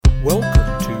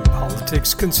Welcome to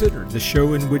Politics Considered, the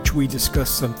show in which we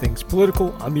discuss some things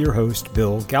political. I'm your host,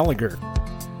 Bill Gallagher.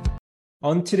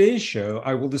 On today's show,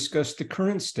 I will discuss the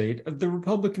current state of the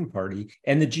Republican Party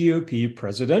and the GOP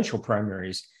presidential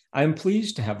primaries. I am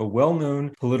pleased to have a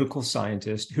well-known political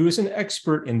scientist who is an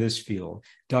expert in this field.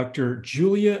 Dr.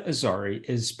 Julia Azari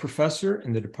is professor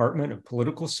in the Department of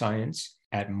Political Science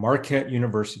at Marquette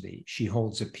University. She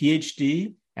holds a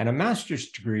PhD and a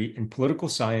master's degree in political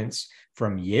science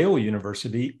from Yale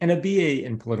University and a BA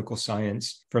in political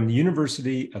science from the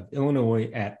University of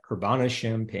Illinois at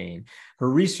Urbana-Champaign. Her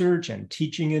research and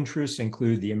teaching interests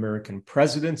include the American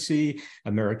presidency,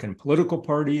 American political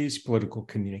parties, political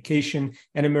communication,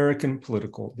 and American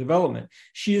political development.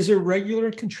 She is a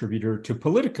regular contributor to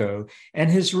Politico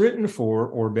and has written for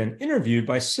or been interviewed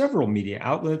by several media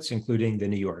outlets, including the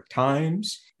New York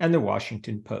Times and the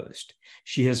Washington Post.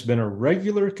 She has been a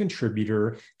regular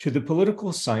contributor to the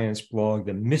political science blog,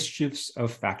 The Mischiefs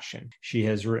of Faction. She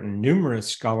has written numerous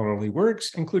scholarly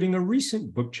works, including a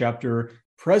recent book chapter,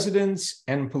 Presidents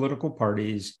and Political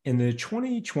Parties, in the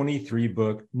 2023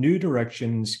 book, New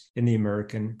Directions in the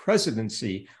American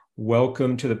Presidency.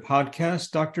 Welcome to the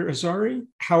podcast, Dr. Azari.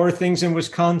 How are things in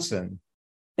Wisconsin?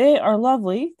 They are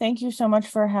lovely. Thank you so much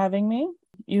for having me.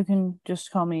 You can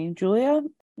just call me Julia.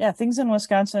 Yeah, things in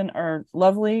Wisconsin are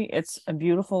lovely. It's a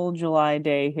beautiful July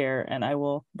day here, and I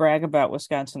will brag about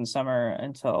Wisconsin summer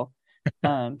until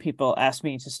people ask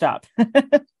me to stop.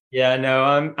 Yeah, no,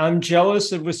 I'm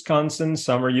jealous of Wisconsin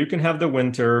summer. You can have the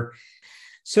winter.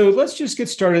 So let's just get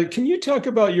started. Can you talk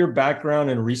about your background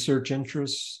and research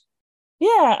interests?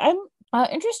 Yeah, I'm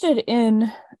interested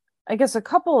in, I guess, a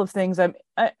couple of things.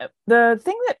 The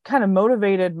thing that kind of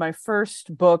motivated my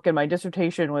first book and my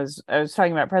dissertation was, I was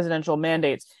talking about presidential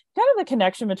mandates, kind of the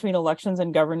connection between elections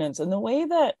and governance and the way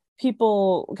that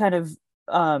people kind of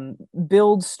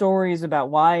build stories about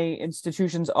why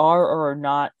institutions are or are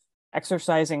not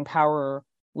exercising power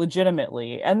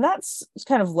legitimately. And that's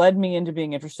kind of led me into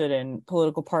being interested in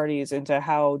political parties, into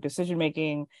how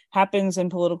decision-making happens in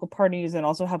political parties, and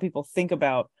also how people think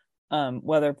about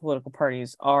whether political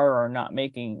parties are or are not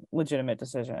making legitimate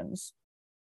decisions.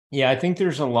 Yeah, I think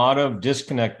there's a lot of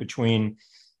disconnect between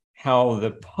how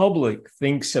the public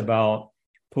thinks about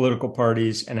political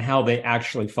parties and how they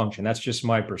actually function. That's just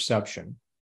my perception.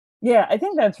 Yeah, I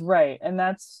think that's right. And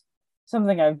that's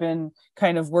something I've been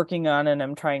kind of working on, and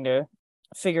I'm trying to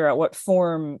figure out what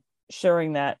form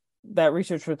sharing that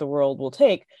research with the world will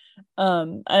take.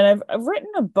 And I've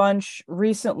written a bunch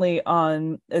recently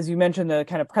on, as you mentioned, the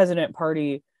kind of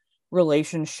president-party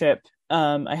relationship.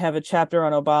 I have a chapter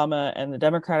on Obama and the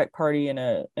Democratic Party in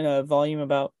a volume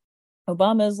about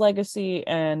Obama's legacy,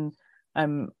 and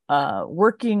I'm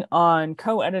working on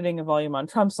co-editing a volume on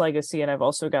Trump's legacy, and I've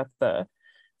also got the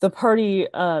party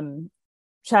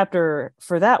chapter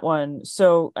for that one.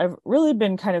 So I've really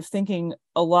been kind of thinking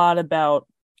a lot about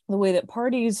the way that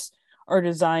parties are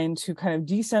designed to kind of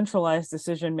decentralize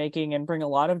decision making and bring a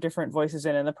lot of different voices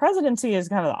in. And the presidency is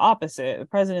kind of the opposite. The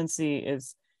presidency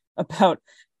is about,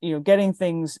 getting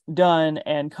things done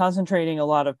and concentrating a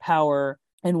lot of power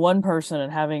in one person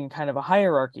and having kind of a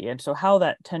hierarchy. And so how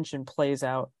that tension plays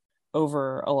out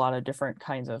over a lot of different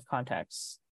kinds of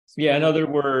contexts. Yeah, in other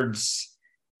words,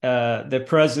 the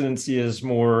presidency is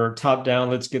more top down,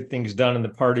 let's get things done, and the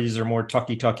parties are more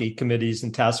talky committees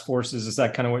and task forces. Is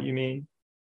that kind of what you mean?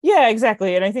 Yeah,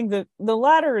 exactly. And I think that the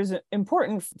latter is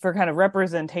important for kind of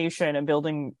representation and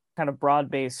building kind of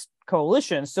broad-based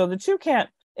coalitions. So the two can't,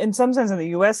 in some sense, in the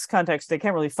US context, they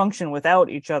can't really function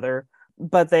without each other,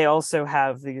 but they also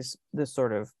have this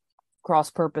sort of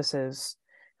cross purposes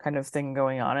kind of thing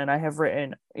going on. And I have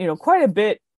written, quite a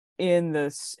bit in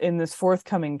this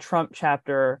forthcoming Trump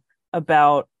chapter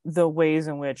about the ways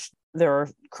in which there are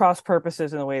cross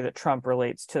purposes in the way that Trump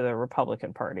relates to the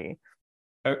Republican Party.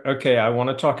 Okay, I want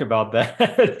to talk about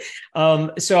that.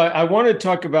 So I want to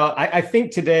talk about, I think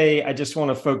today I just want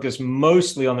to focus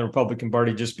mostly on the Republican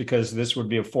Party, just because this would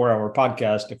be a 4-hour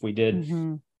podcast if we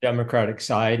did Democratic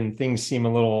side, and things seem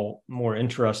a little more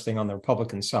interesting on the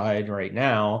Republican side right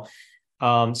now.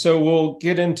 So we'll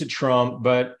get into Trump,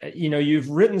 but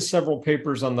you've written several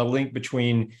papers on the link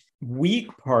between weak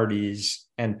parties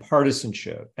and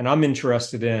partisanship. And I'm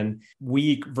interested in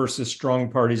weak versus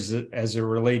strong parties as it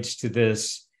relates to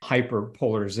this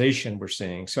hyperpolarization we're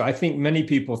seeing. So I think many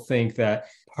people think that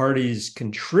parties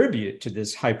contribute to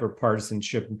this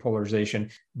hyperpartisanship and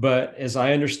polarization. But as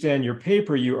I understand your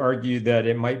paper, you argue that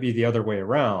it might be the other way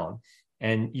around.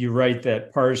 And you write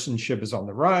that partisanship is on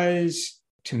the rise.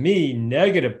 To me,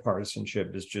 negative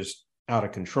partisanship is just out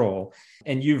of control.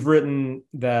 And you've written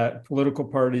that political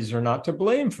parties are not to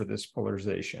blame for this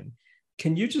polarization.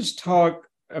 can you just talk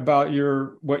about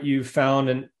what you found?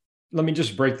 And let me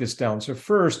just break this down. So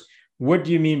first, what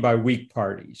do you mean by weak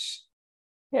parties?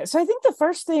 Yeah, so I think the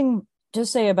first thing to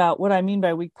say about what I mean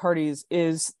by weak parties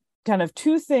is kind of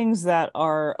two things that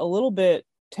are a little bit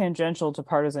tangential to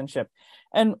partisanship.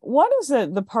 And one is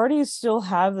that the parties still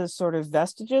have this sort of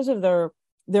vestiges of their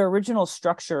original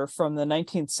structure from the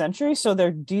 19th century, so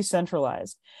they're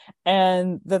decentralized.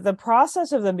 And that the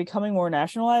process of them becoming more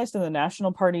nationalized and the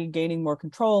National Party gaining more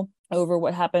control over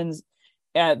what happens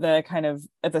at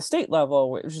the state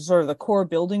level, which is sort of the core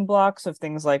building blocks of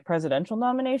things like presidential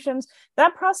nominations,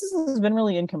 that process has been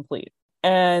really incomplete.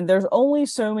 And there's only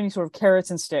so many sort of carrots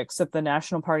and sticks that the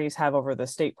national parties have over the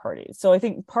state parties. So I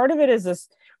think part of it is this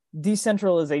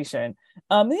decentralization.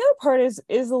 The other part is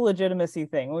the legitimacy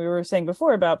thing. We were saying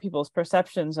before about people's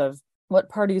perceptions of what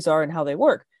parties are and how they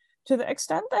work. To the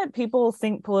extent that people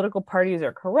think political parties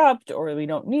are corrupt, or we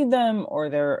don't need them, or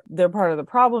they're part of the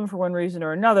problem for one reason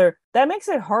or another, that makes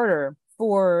it harder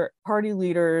for party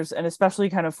leaders, and especially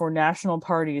kind of for national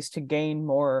parties, to gain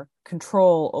more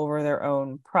control over their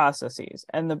own processes.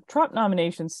 And the Trump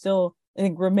nomination still, I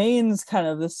think, remains kind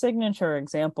of the signature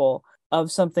example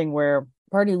of something where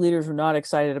party leaders were not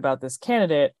excited about this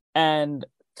candidate and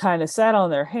kind of sat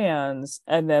on their hands,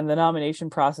 and then the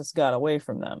nomination process got away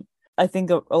from them. I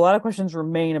think a lot of questions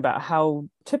remain about how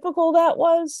typical that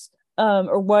was,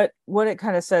 or what it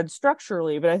kind of said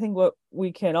structurally. But I think what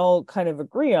we can all kind of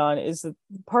agree on is that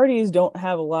parties don't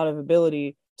have a lot of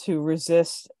ability to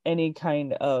resist any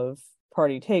kind of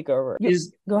party takeover.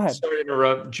 Go ahead. Sorry to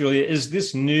interrupt, Julia. Is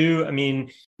this new? I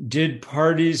mean, did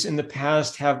parties in the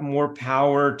past have more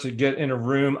power to get in a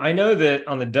room? I know that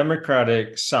on the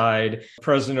Democratic side,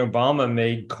 President Obama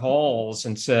made calls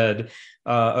and said,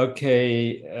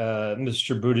 okay,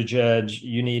 Mr. Buttigieg,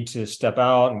 you need to step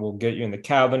out and we'll get you in the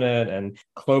cabinet, and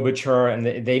Klobuchar, and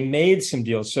they made some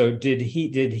deals. So did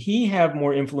he have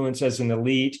more influence as an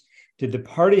elite? Did the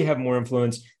party have more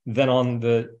influence than on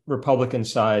the Republican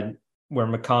side, where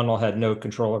McConnell had no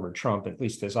control over Trump, at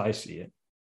least as I see it?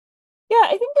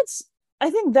 Yeah,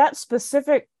 I think that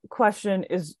specific question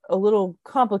is a little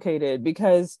complicated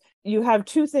because you have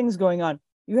two things going on.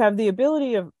 You have the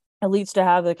ability of elites to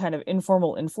have the kind of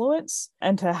informal influence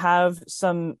and to have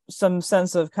some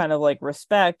sense of kind of like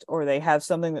respect, or they have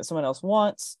something that someone else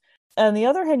wants. On the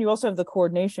other hand, you also have the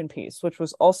coordination piece, which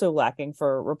was also lacking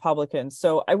for Republicans.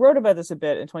 So I wrote about this a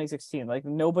bit in 2016. Like,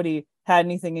 nobody had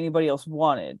anything anybody else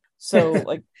wanted. So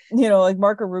like, like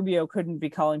Marco Rubio couldn't be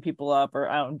calling people up, or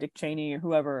I don't know, Dick Cheney or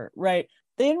whoever, right?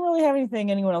 They didn't really have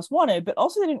anything anyone else wanted, but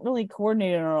also they didn't really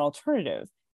coordinate on an alternative.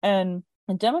 And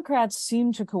Democrats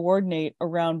seemed to coordinate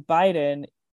around Biden,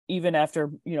 even after,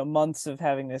 months of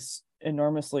having this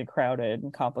enormously crowded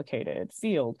and complicated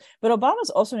field. But Obama's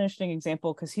also an interesting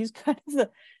example because he's kind of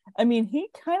he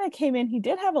kind of came in, he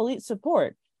did have elite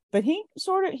support, but he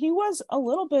was a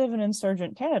little bit of an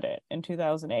insurgent candidate in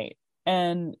 2008.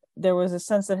 And there was a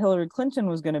sense that Hillary Clinton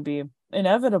was going to be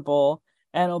inevitable,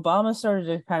 and Obama started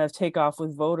to kind of take off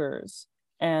with voters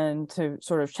and to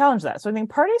sort of challenge that. So I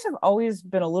think parties have always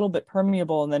been a little bit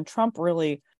permeable, and then Trump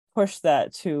really pushed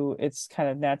that to its kind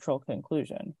of natural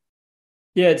conclusion.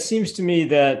 Yeah, it seems to me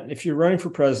that if you're running for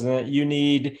president, you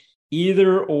need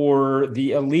either or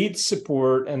the elite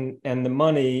support and the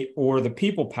money, or the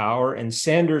people power. And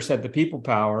Sanders had the people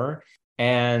power.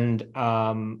 And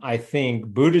I think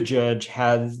Buttigieg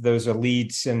has those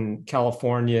elites in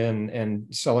California and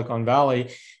Silicon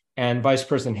Valley. And Vice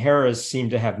President Harris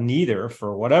seemed to have neither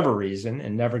for whatever reason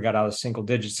and never got out of single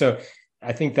digits. So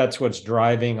I think that's what's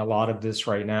driving a lot of this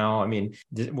right now. I mean,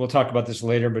 we'll talk about this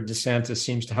later, but DeSantis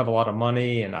seems to have a lot of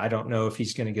money, and I don't know if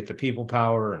he's going to get the people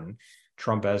power, and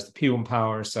Trump has the people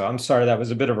power. So I'm sorry, that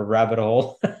was a bit of a rabbit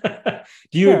hole.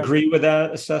 Do you agree with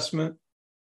that assessment?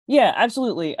 Yeah,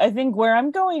 absolutely. I think where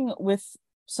I'm going with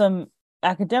some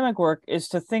academic work is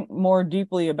to think more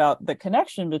deeply about the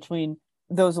connection between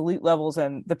those elite levels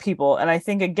and the people. And I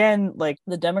think, again, like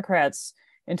the Democrats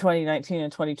in 2019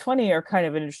 and 2020 are kind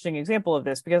of an interesting example of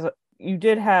this, because you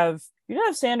did have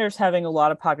Sanders having a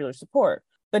lot of popular support,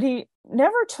 but he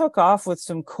never took off with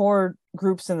some core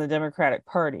groups in the Democratic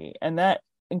Party. And that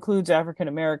includes African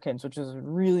Americans, which is a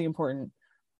really important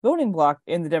voting bloc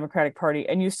in the Democratic Party.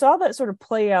 And you saw that sort of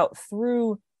play out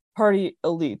through party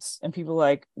elites and people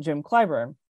like Jim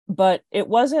Clyburn. But it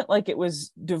wasn't like it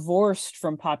was divorced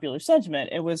from popular sentiment.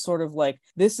 It was sort of like,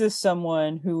 this is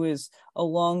someone who is a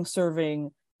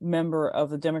long-serving member of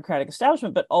the Democratic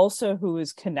establishment, but also who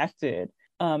is connected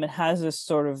and has this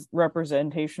sort of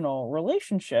representational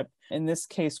relationship, in this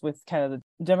case with kind of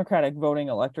the Democratic voting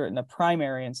electorate in the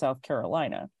primary in South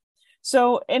Carolina.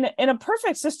 So in a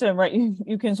perfect system, right,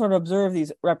 you can sort of observe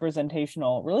these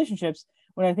representational relationships.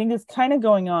 What I think is kind of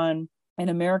going on in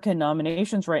American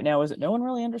nominations right now is that no one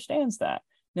really understands that.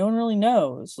 No one really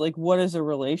knows, like, what is a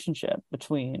relationship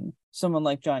between someone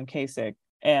like John Kasich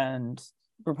and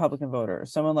Republican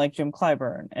voters, someone like Jim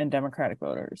Clyburn and Democratic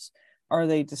voters. Are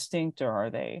they distinct, or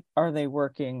are they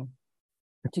working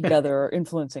together or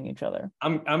influencing each other?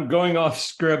 I'm going off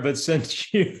script, but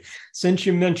since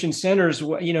you mentioned Sanders,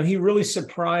 he really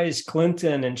surprised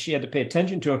Clinton, and she had to pay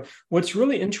attention to him. What's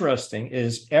really interesting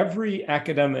is every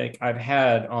academic I've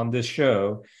had on this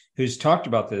show who's talked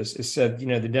about this has said,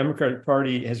 the Democratic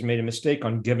Party has made a mistake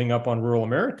on giving up on rural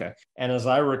America. And as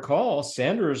I recall,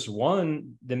 Sanders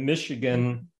won the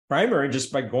Michigan primary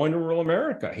just by going to rural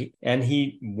America.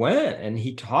 He went and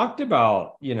he talked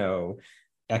about,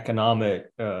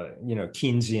 economic,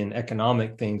 Keynesian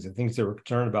economic things and things they were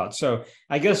concerned about. So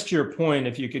I guess to your point,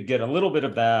 if you could get a little bit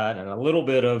of that and a little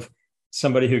bit of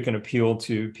somebody who can appeal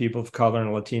to people of color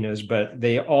and Latinos, but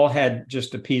they all had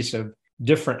just a piece of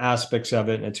different aspects of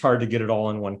it, and it's hard to get it all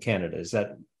in one candidate. Is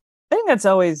that? I think that's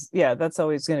always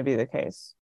going to be the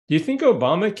case. Do you think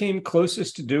Obama came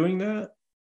closest to doing that?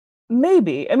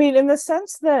 Maybe. I mean, in the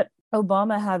sense that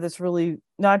Obama had this really,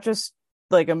 not just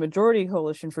like a majority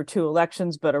coalition for 2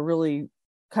 elections, but a really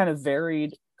kind of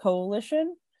varied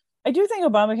coalition. I do think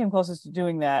Obama came closest to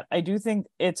doing that. I do think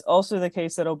it's also the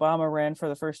case that Obama ran for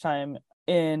the first time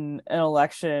in an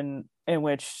election in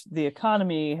which the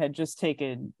economy had just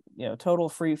taken, total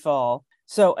free fall.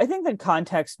 So I think that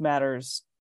context matters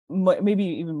maybe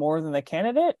even more than the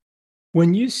candidate.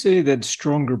 When you say that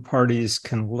stronger parties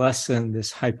can lessen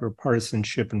this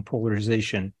hyperpartisanship and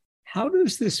polarization, how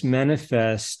does this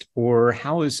manifest, or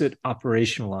how is it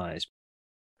operationalized?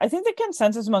 I think the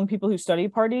consensus among people who study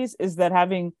parties is that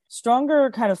having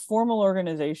stronger kind of formal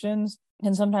organizations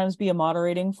can sometimes be a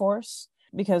moderating force,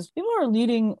 because people who are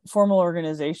leading formal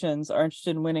organizations are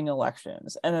interested in winning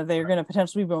elections, and that they're going to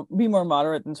potentially be more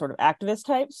moderate than sort of activist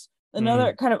types.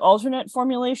 Another kind of alternate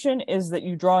formulation is that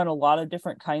you draw in a lot of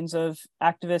different kinds of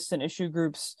activists and issue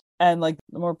groups, and like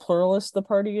the more pluralist the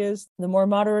party is, the more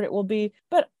moderate it will be.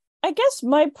 But I guess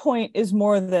my point is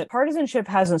more that partisanship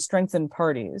hasn't strengthened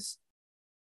parties.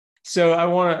 So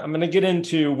I'm going to get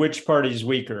into which party is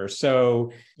weaker.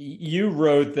 So you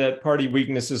wrote that party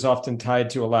weakness is often tied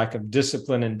to a lack of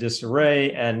discipline and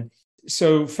disarray. And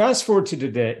so fast forward to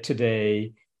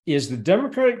today, is the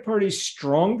Democratic Party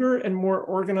stronger and more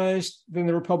organized than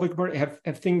the Republican Party? Have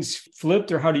things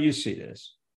flipped, or how do you see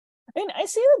this? I mean, I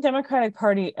see the Democratic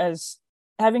Party as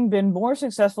having been more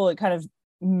successful at kind of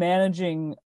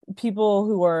managing people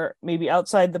who are maybe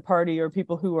outside the party, or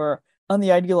people who are on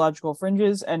the ideological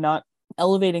fringes, and not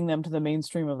elevating them to the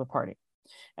mainstream of the party.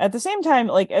 At the same time,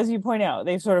 like, as you point out,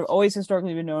 they've sort of always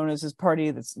historically been known as this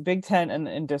party that's big tent and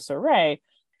in disarray.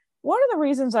 One of the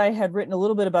reasons I had written a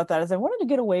little bit about that is I wanted to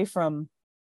get away from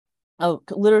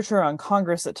literature on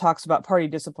Congress that talks about party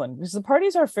discipline, because the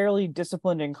parties are fairly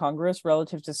disciplined in Congress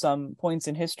relative to some points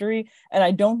in history. And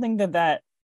I don't think that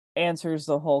answers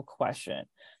the whole question.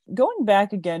 Going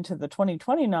back again to the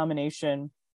 2020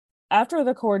 nomination, after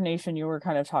the coordination you were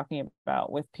kind of talking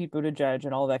about with Pete Buttigieg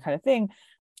and all that kind of thing,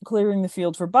 clearing the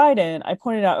field for Biden, I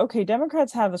pointed out, okay,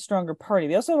 Democrats have a stronger party.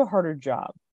 They also have a harder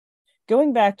job.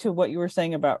 Going back to what you were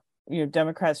saying about,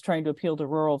 Democrats trying to appeal to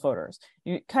rural voters,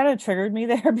 you kind of triggered me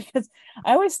there, because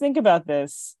I always think about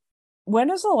this. When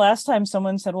was the last time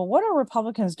someone said, well, what are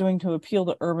Republicans doing to appeal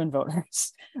to urban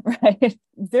voters? Right?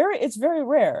 It's very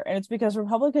rare. And it's because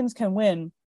Republicans can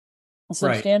win a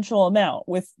substantial amount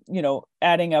with,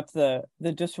 adding up the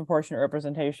disproportionate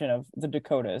representation of the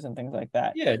Dakotas and things like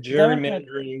that. Yeah,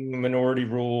 gerrymandering, minority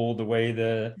rule, the way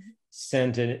the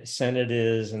Senate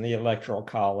is, and the Electoral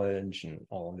College and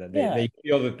all of that. They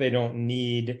feel that they don't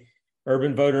need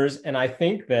urban voters. And I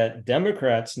think that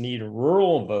Democrats need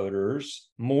rural voters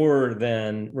more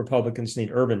than Republicans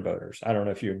need urban voters. I don't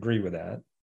know if you agree with that.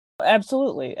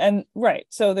 Absolutely. And right.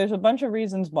 So there's a bunch of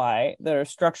reasons why that are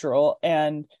structural.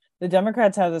 And the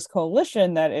Democrats have this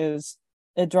coalition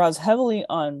it draws heavily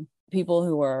on people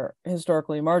who are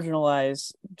historically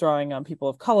marginalized, drawing on people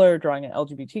of color, drawing on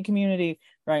LGBT community,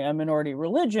 drawing on minority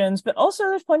religions, but also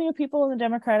there's plenty of people in the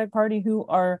Democratic Party who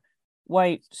are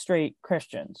white, straight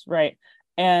Christians, right?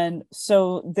 And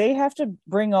so they have to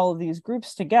bring all of these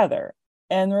groups together.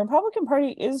 And the Republican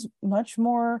Party is much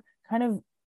more kind of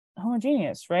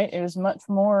homogeneous, right? It is much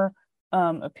more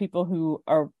of people who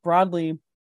are broadly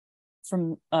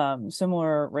from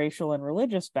similar racial and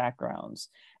religious backgrounds.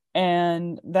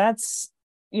 And that's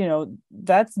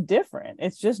different.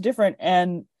 It's just different.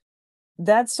 And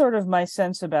that's sort of my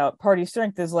sense about party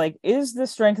strength, is like, is the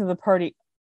strength of the party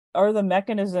are the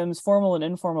mechanisms, formal and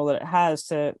informal, that it has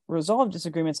to resolve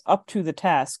disagreements up to the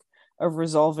task of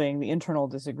resolving the internal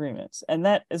disagreements? And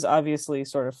that is obviously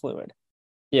sort of fluid.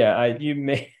 Yeah, you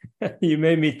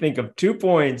made me think of 2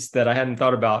 points that I hadn't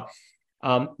thought about.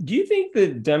 Do you think the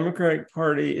Democratic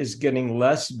Party is getting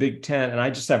less Big Tent? And I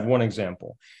just have one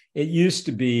example. It used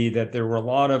to be that there were a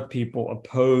lot of people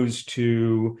opposed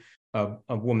to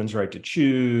a woman's right to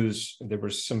choose. There were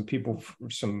some people,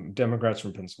 some Democrats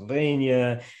from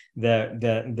Pennsylvania, that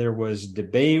there was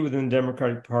debate within the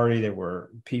Democratic Party.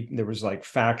 There was like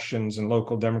factions in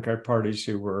local Democratic parties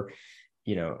who were,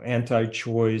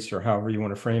 anti-choice, or however you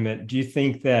want to frame it. Do you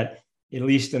think that, at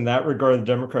least in that regard, the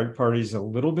Democratic Party is a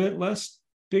little bit less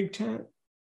Big Tent?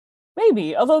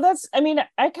 Maybe, although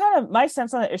my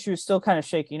sense on the issue is still kind of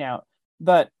shaking out.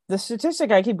 But the statistic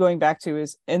I keep going back to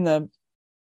is in the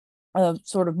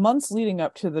sort of months leading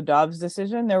up to the Dobbs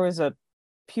decision, there was a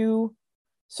Pew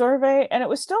survey, and it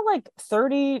was still like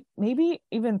 30, maybe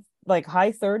even like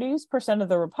high 30s% of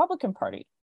the Republican Party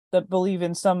that believe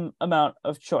in some amount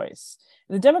of choice.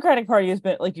 The Democratic Party has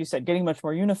been, like you said, getting much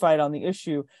more unified on the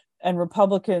issue, and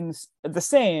Republicans the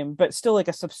same, but still like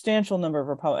a substantial number of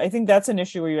Republicans. I think that's an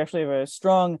issue where you actually have a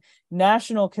strong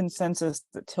national consensus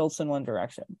that tilts in one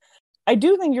direction. I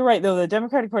do think you're right, though. The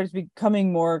Democratic Party is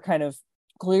becoming more kind of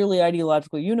clearly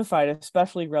ideologically unified,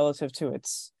 especially relative to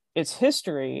its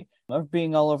history of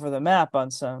being all over the map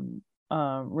on some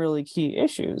really key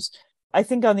issues. I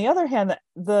think, on the other hand,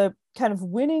 the kind of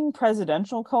winning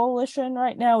presidential coalition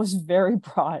right now is very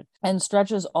broad and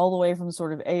stretches all the way from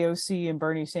sort of AOC and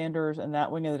Bernie Sanders and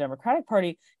that wing of the Democratic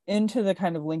Party into the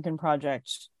kind of Lincoln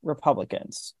Project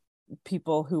Republicans,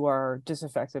 people who are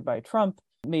disaffected by Trump,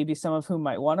 maybe some of whom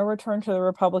might want to return to the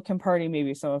Republican Party,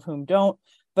 maybe some of whom don't.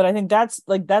 But I think that's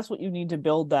what you need to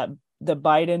build the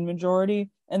Biden majority.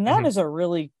 And that is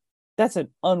that's an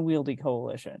unwieldy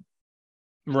coalition.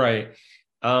 Right.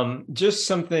 Just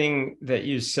something that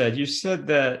you said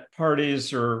that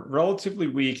parties are relatively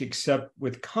weak, except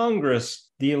with Congress,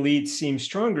 the elite seems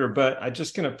stronger. But I'm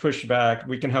just going to push back.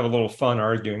 We can have a little fun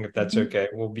arguing if that's okay.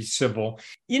 We'll be civil.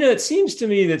 It seems to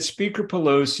me that Speaker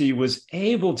Pelosi was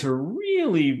able to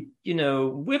really,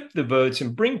 whip the votes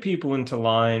and bring people into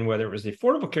line, whether it was the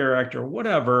Affordable Care Act or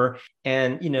whatever.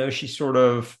 And, she sort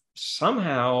of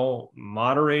somehow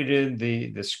moderated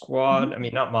the squad. I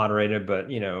mean, not moderated, but,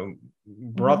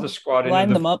 brought the squad in.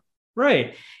 Line them up.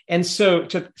 Right. And so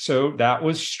that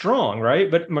was strong,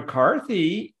 right? But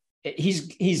McCarthy,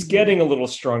 he's getting a little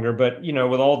stronger, but,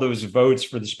 with all those votes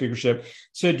for the speakership.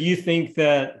 So do you think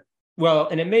that, well,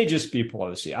 and it may just be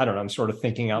Pelosi, I don't know, I'm sort of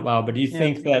thinking out loud, but do you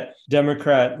think that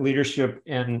Democrat leadership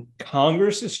in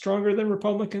Congress is stronger than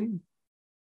Republican?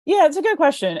 Yeah, it's a good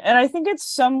question. And I think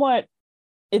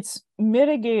it's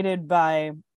mitigated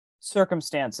by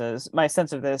circumstances, my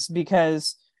sense of this,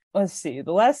 because let's see,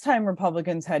 the last time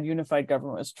Republicans had unified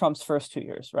government was Trump's first 2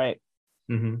 years, right?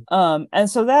 Mm-hmm. And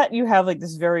so that you have like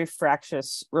this very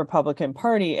fractious Republican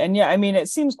Party. And yeah, I mean, it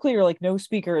seems clear like no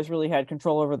speaker has really had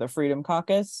control over the Freedom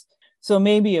Caucus. So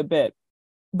maybe a bit,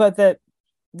 but that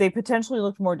they potentially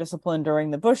looked more disciplined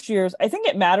during the Bush years. I think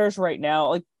it matters right now.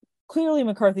 Like, clearly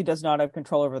McCarthy does not have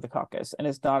control over the caucus and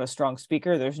is not a strong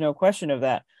speaker. There's no question of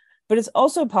that. But it's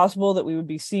also possible that we would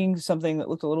be seeing something that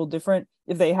looked a little different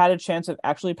if they had a chance of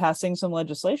actually passing some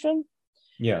legislation.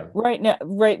 Yeah. Right now,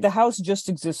 the House just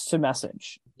exists to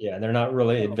message. Yeah, they're not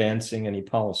really advancing any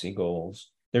policy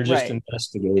goals. They're just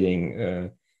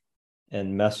investigating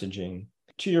and messaging.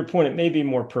 To your point, it may be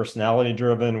more personality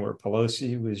driven, where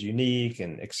Pelosi was unique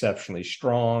and exceptionally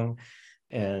strong,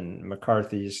 and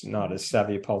McCarthy's not a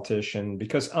savvy politician,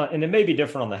 because and it may be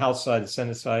different on the House side, the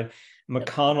Senate side.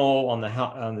 McConnell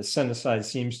on the Senate side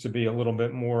seems to be a little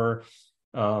bit more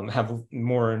have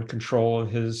more in control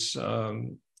of his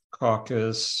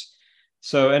caucus.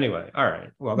 So anyway, all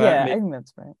right. Well, I think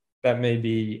that's right. That may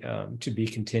be to be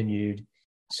continued.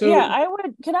 So yeah,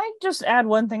 can I just add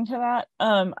one thing to that?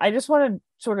 I just want to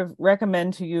sort of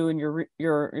recommend to you and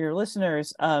your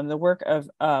listeners the work of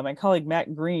my colleague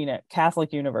Matt Green at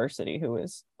Catholic University, who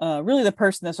is really the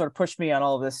person that sort of pushed me on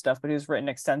all of this stuff, but who's written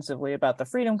extensively about the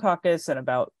Freedom Caucus and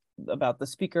about the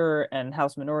Speaker and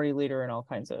House Minority Leader and all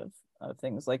kinds of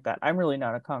things like that. I'm really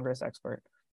not a Congress expert.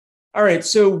 All right.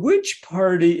 So which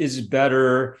party is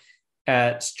better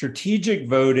at strategic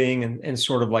voting and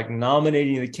sort of like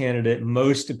nominating the candidate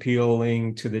most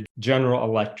appealing to the general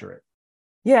electorate?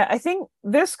 Yeah, I think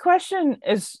this question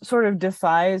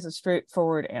defies a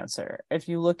straightforward answer. If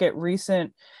you look at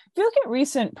recent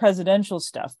presidential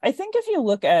stuff, I think if you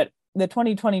look at the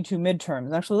 2022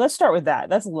 midterms, actually, let's start with that.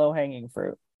 That's low-hanging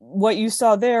fruit. what you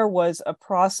saw there was a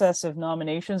process of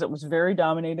nominations that was very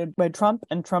dominated by Trump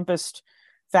and Trumpist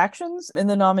factions in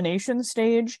the nomination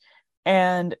stage,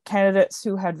 and candidates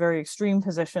who had very extreme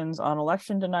positions on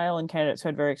election denial and candidates who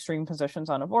had very extreme positions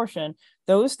on abortion.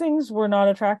 Those things were not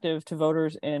attractive to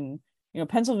voters in,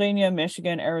 Pennsylvania,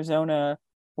 Michigan, Arizona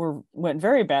went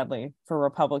very badly for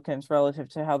Republicans relative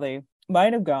to how they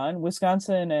might have gone.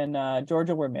 Wisconsin and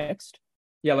Georgia were mixed.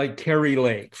 Yeah, like Kari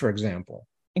Lake, for example.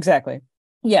 Exactly.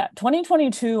 Yeah,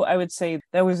 2022, I would say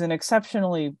that was an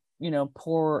exceptionally,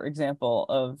 poor example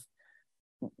of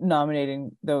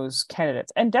nominating those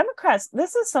candidates. And Democrats,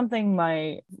 this is something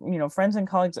my, friends and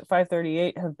colleagues at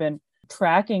 538 have been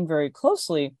tracking very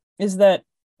closely, is that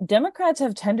Democrats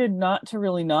have tended not to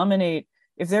really nominate,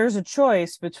 if there's a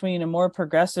choice between a more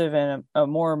progressive and a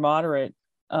more moderate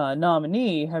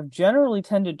nominee, have generally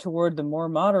tended toward the more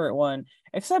moderate one,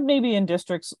 except maybe in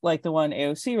districts like the one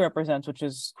AOC represents, which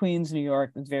is Queens, New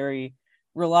York, very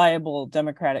reliable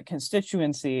Democratic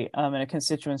constituency, and a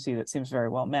constituency that seems very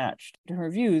well matched to her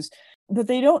views. But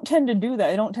they don't tend to do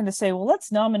that. They don't tend to say, well,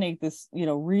 let's nominate this,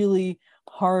 really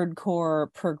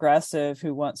hardcore progressive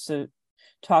who wants to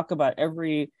talk about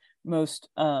every most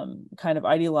kind of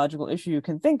ideological issue you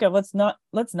can think of. Let's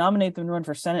nominate them to run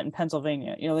for Senate in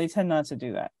Pennsylvania. They tend not to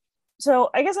do that. So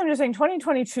I guess I'm just saying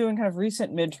 2022 and kind of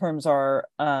recent midterms are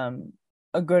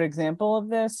a good example of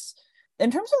this. In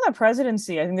terms of the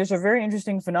presidency, I think there's a very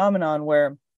interesting phenomenon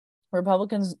where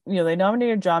Republicans, they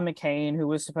nominated John McCain, who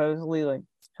was supposedly like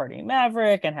party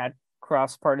maverick and had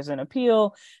cross-partisan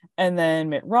appeal. And then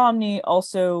Mitt Romney,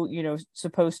 also,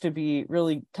 supposed to be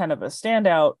really kind of a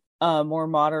standout, more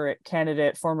moderate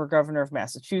candidate, former governor of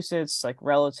Massachusetts, like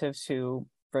relative to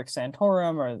Rick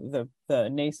Santorum or the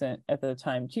nascent at the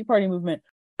time Tea Party movement.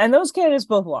 And those candidates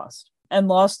both lost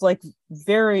like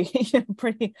very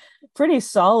pretty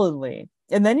solidly.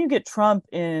 And then you get Trump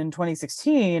in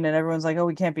 2016 and everyone's like, oh,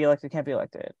 we can't be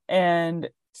elected. And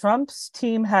Trump's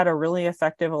team had a really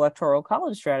effective electoral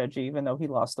college strategy, even though he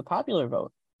lost the popular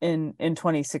vote in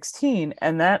 2016.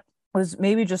 And that was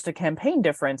maybe just a campaign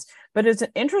difference, but it's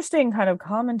an interesting kind of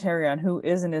commentary on who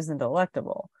is and isn't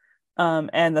electable.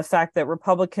 And the fact that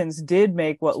Republicans did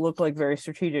make what looked like very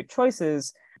strategic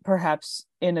choices, perhaps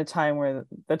in a time where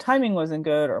the timing wasn't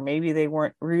good, or maybe they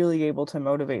weren't really able to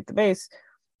motivate the base.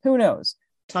 Who knows?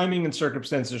 Timing and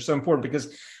circumstances are so important,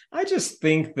 because I just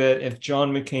think that if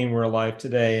John McCain were alive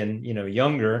today and,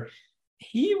 younger,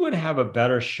 he would have a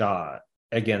better shot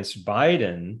against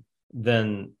Biden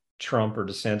than Trump or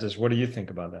DeSantis. What do you think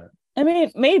about that? I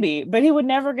mean, maybe, but he would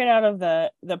never get out of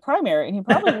the primary, and he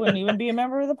probably wouldn't even be a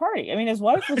member of the party. I mean, his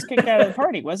wife was kicked out of the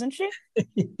party, wasn't she?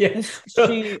 Yeah.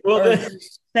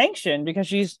 Sanctioned because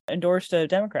she's endorsed a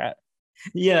Democrat.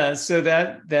 Yeah, so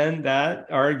that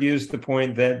argues the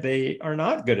point that they are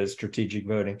not good at strategic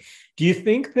voting. Do you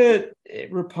think that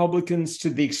Republicans, to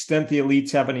the extent the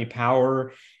elites have any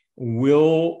power,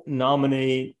 will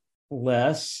nominate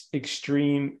less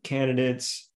extreme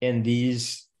candidates in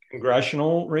these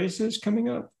congressional races coming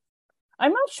up?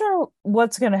 I'm not sure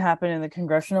what's going to happen in the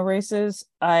congressional races.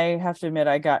 I have to admit,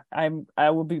 I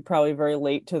will be probably very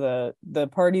late to the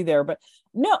party there, but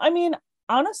no, I mean,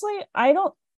 honestly, I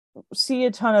don't see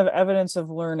a ton of evidence of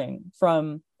learning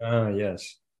from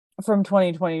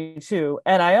 2022.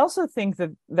 And I also think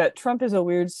that Trump is a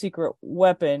weird secret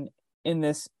weapon in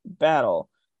this battle,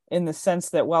 in the sense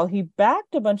that while he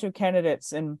backed a bunch of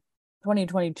candidates in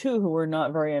 2022 who were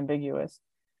not very ambiguous,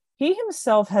 he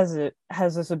himself has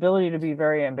this ability to be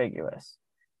very ambiguous.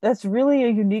 That's really a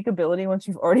unique ability once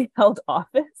you've already held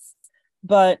office.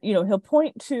 But, he'll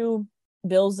point to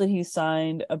bills that he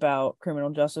signed about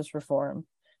criminal justice reform.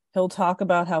 He'll talk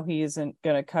about how he isn't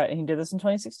going to cut, and he did this in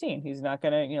 2016. He's not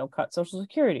going to, cut Social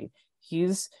Security.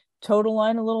 He's toe-to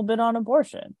line a little bit on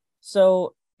abortion.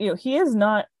 So, he is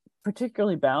not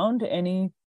particularly bound to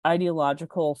any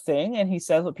ideological thing, and he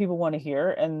says what people want to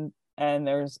hear, and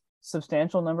there's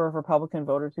substantial number of Republican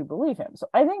voters who believe him. So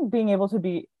I think being able to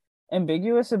be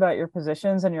ambiguous about your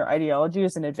positions and your ideology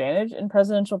is an advantage in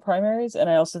presidential primaries. And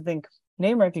I also think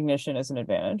name recognition is an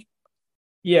advantage.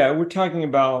 Yeah, we're talking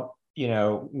about,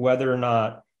 whether or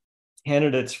not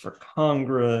candidates for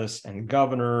Congress and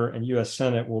governor and U.S.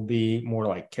 Senate will be more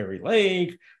like Kari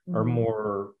Lake or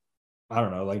more, I don't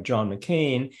know, like John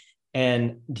McCain.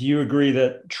 And do you agree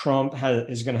that Trump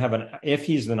is going to have if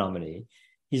he's the nominee,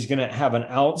 he's going to have an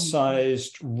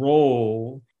outsized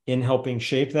role in helping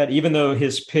shape that, even though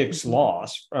his picks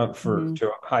lost to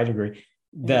a high degree,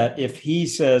 that if he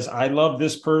says, I love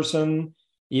this person,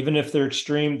 even if they're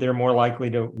extreme, they're more likely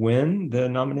to win the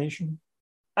nomination?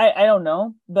 I don't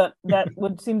know, but that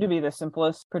would seem to be the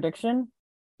simplest prediction.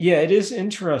 Yeah, it is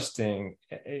interesting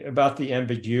about the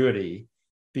ambiguity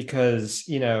because,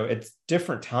 at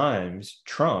different times,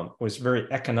 Trump was very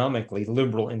economically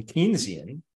liberal and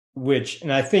Keynesian,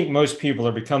 and I think most people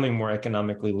are becoming more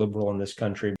economically liberal in this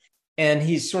country. And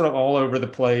he's sort of all over the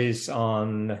place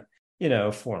on,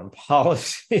 foreign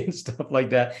policy and stuff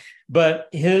like that. But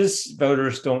his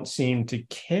voters don't seem to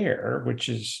care, which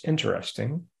is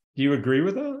interesting. Do you agree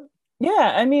with that?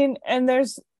 Yeah, I mean, and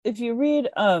if you read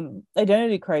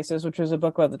Identity Crisis, which was a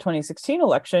book about the 2016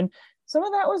 election, some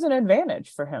of that was an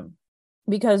advantage for him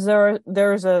because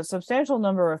there's a substantial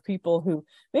number of people who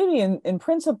maybe in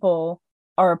principle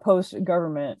are opposed to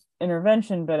government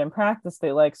intervention, but in practice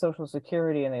they like Social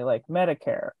Security and they like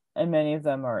Medicare. And many of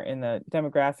them are in the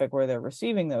demographic where they're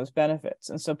receiving those benefits.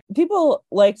 And so people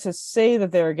like to say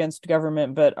that they're against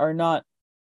government, but are not,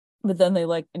 but then they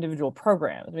like individual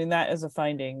programs. I mean, that is a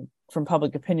finding from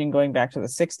public opinion going back to the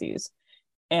 60s.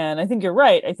 And I think you're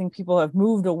right. I think people have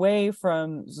moved away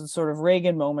from the sort of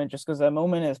Reagan moment just because that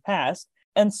moment has passed.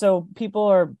 And so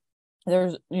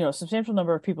there's, a substantial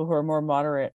number of people who are more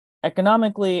moderate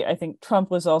economically. I think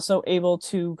Trump was also able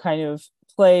to kind of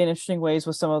play in interesting ways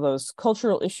with some of those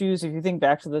cultural issues. If you think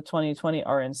back to the 2020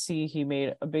 RNC, he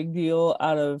made a big deal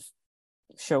out of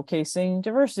showcasing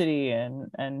diversity and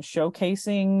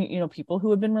showcasing, people who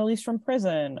had been released from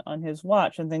prison on his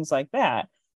watch and things like that.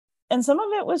 And some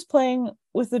of it was playing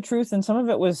with the truth, and some of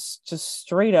it was just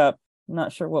straight up. I'm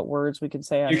not sure what words we can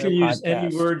say on your podcast. You can use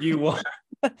any word you want.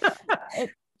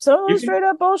 Some of it was straight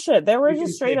up bullshit. There were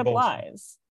just straight up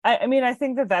lies. I mean, I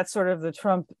think that's sort of the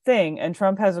Trump thing, and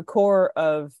Trump has a core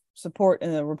of support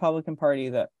in the Republican Party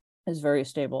that is very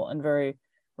stable and very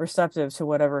receptive to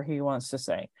whatever he wants to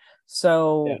say.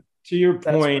 So, yeah, to your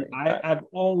point, I've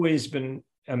always been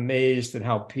amazed at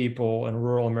how people in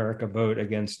rural America vote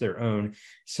against their own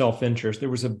self-interest. There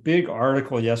was a big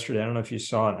article yesterday, I don't know if you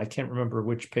saw it, I can't remember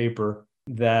which paper,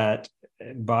 that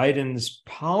Biden's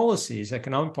policies,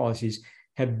 economic policies,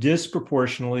 have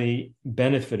disproportionately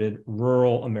benefited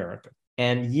rural America.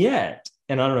 And yet,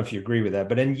 and I don't know if you agree with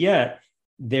that, and yet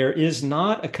there is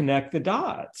not a connect the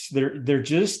dots. They're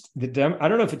just I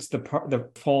don't know if it's the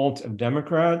fault of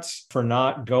Democrats for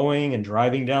not going and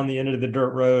driving down the end of the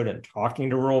dirt road and talking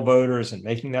to rural voters and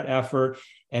making that effort,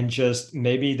 and just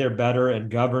maybe they're better at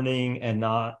governing and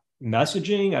not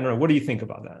messaging. I don't know. What do you think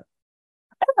about that?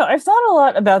 I don't know. I've thought a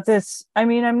lot about this. I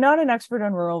mean, I'm not an expert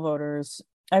on rural voters.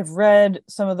 I've read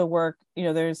some of the work.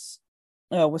 There's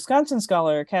a Wisconsin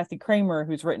scholar, Kathy Kramer,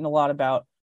 who's written a lot about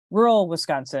rural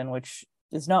Wisconsin, which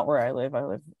is not where I live. I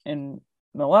live in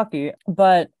Milwaukee.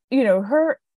 But,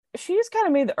 she's kind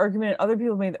of made the argument, other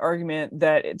people made the argument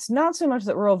that it's not so much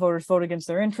that rural voters vote against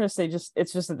their interests.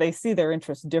 It's just that they see their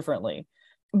interests differently.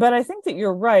 But I think that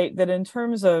you're right, that in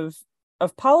terms of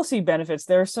policy benefits,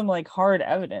 there's some like hard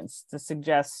evidence to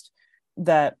suggest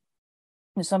that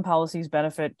some policies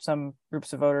benefit some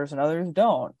groups of voters and others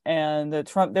don't. And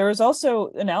there was also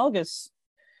analogous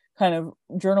kind of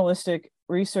journalistic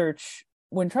research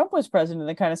when Trump was president.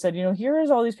 They kind of said, here's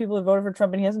all these people who voted for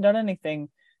Trump and he hasn't done anything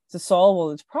to solve all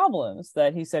these problems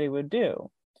that he said he would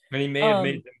do. And he may have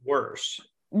made them worse.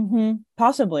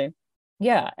 Possibly.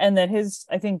 Yeah. And that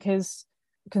I think his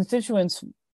constituents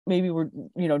maybe were,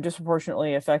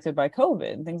 disproportionately affected by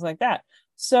COVID and things like that.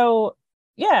 So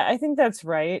yeah, I think that's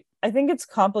right. I think it's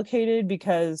complicated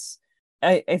because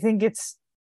I think it's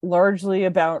largely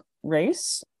about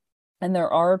race, and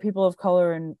there are people of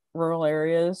color in rural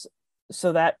areas.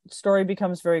 So that story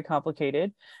becomes very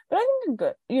complicated. But I think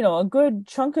a good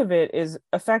chunk of it is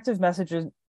effective messages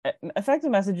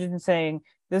in saying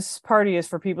this party is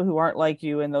for people who aren't like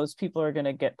you, and those people are going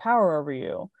to get power over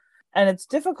you. And it's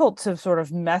difficult to sort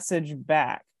of message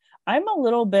back. I'm a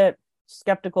little bit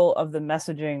skeptical of the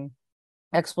messaging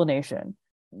explanation.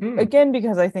 Again,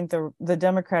 because I think the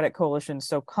Democratic coalition is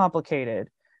so complicated,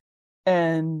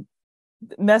 and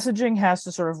messaging has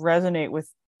to sort of resonate with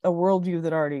a worldview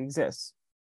that already exists.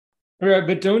 Right,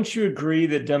 but don't you agree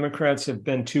that Democrats have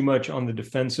been too much on the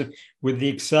defensive, with the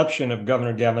exception of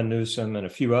Governor Gavin Newsom and a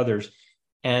few others,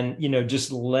 and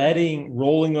just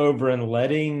rolling over and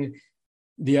letting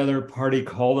the other party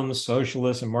call them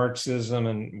socialists and Marxism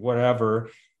and whatever.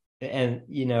 And,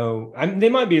 they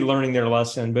might be learning their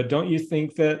lesson, but don't you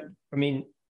think that,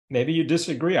 maybe you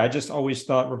disagree. I just always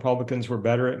thought Republicans were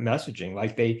better at messaging.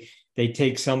 Like they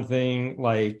take something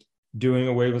like doing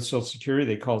away with Social Security,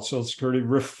 they call it Social Security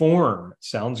reform.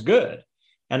 Sounds good.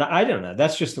 And I don't know.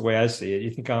 That's just the way I see it.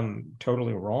 You think I'm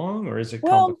totally wrong, or is it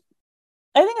complicated?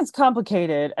 I think it's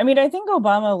complicated. I think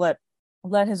Obama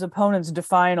let his opponents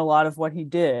define a lot of what he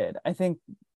did. I think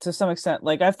to some extent,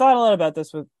 like I've thought a lot about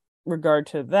this with regard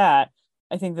to that.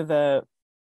 I think that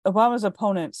Obama's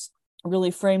opponents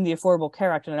really framed the Affordable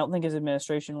Care Act, and I don't think his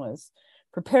administration was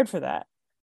prepared for that.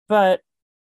 But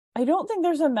I don't think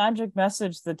there's a magic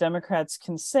message that Democrats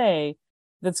can say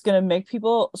that's going to make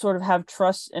people sort of have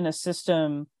trust in a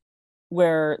system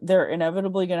where they're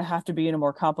inevitably going to have to be in a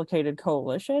more complicated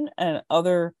coalition, and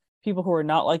other people who are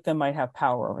not like them might have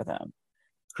power over them.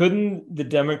 Couldn't the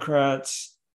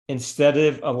Democrats, instead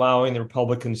of allowing the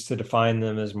Republicans to define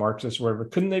them as Marxists or whatever,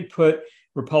 couldn't they put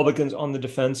Republicans on the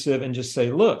defensive and just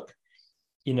say, look,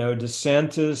 Ron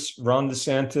DeSantis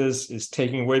is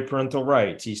taking away parental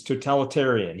rights. He's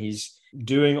totalitarian. He's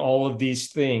doing all of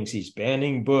these things. He's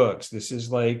banning books. This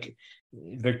is like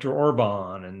Viktor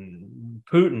Orban and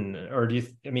Putin. Or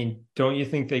don't you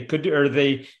think they could do, or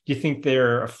do you think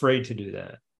they're afraid to do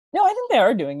that? No, I think they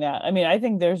are doing that. I mean, I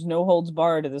think there's no holds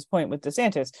barred at this point with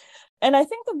DeSantis. And I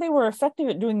think that they were effective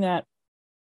at doing that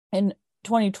in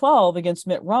 2012 against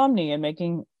Mitt Romney and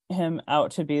making him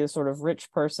out to be a sort of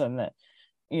rich person that,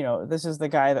 this is the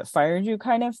guy that fired you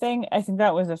kind of thing. I think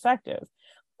that was effective.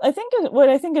 I think what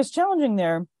I think is challenging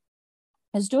there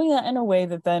is doing that in a way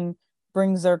that then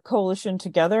brings their coalition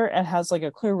together and has like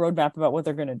a clear roadmap about what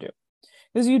they're going to do.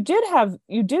 Because you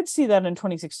did see that in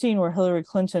 2016 where Hillary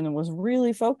Clinton was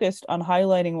really focused on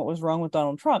highlighting what was wrong with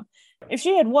Donald Trump. If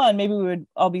she had won, maybe we would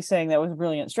all be saying that was a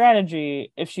brilliant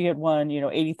strategy if she had won,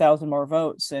 80,000 more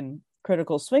votes in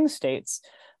critical swing states.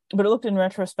 But it looked in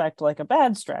retrospect like a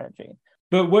bad strategy.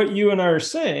 But what you and I are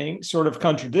saying sort of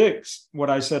contradicts what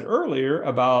I said earlier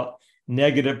about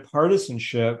negative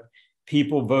partisanship.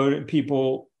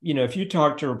 If you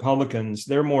talk to Republicans,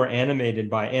 they're more animated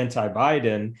by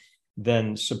anti-Biden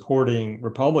than supporting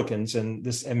Republicans. And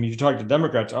you talk to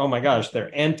Democrats, oh my gosh,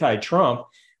 they're anti-Trump,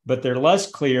 but they're less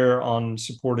clear on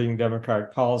supporting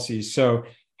Democratic policies. So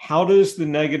how does the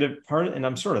negative part, and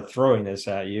I'm sort of throwing this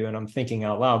at you and I'm thinking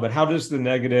out loud, but how does the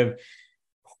negative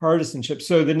partisanship,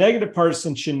 so the negative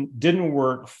partisanship didn't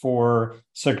work for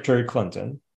Secretary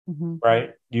Clinton,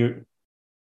 right?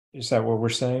 Is that what we're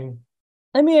saying?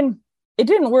 I mean, it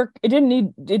didn't work. It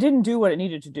didn't do what it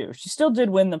needed to do. She still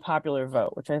did win the popular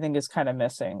vote, which I think is kind of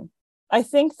missing. I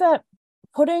think that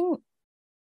Ron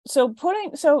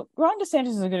DeSantis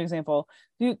is a good example.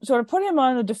 You sort of put him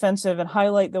on the defensive and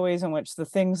highlight the ways in which the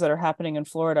things that are happening in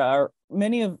Florida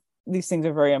many of these things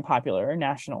are very unpopular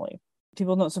nationally.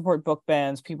 People don't support book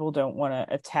bans. People don't want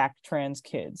to attack trans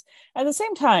kids. At the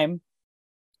same time,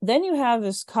 then you have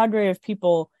this cadre of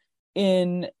people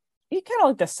kind of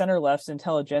like the center left's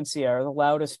intelligentsia or the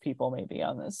loudest people maybe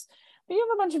on this. But you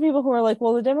have a bunch of people who are like,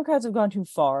 well, the Democrats have gone too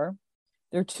far.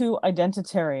 They're too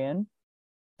identitarian.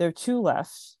 They're too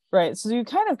left, right? So you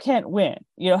kind of can't win.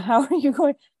 How are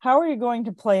you going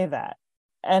to play that?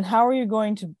 And how are you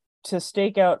going to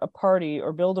stake out a party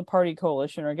or build a party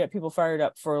coalition or get people fired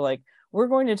up for like, we're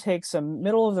going to take some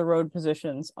middle of the road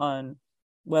positions on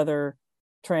whether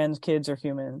trans kids are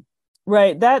human,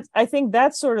 right? I think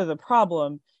that's sort of the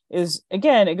problem is,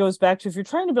 again, it goes back to if you're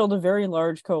trying to build a very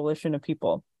large coalition of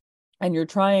people and you're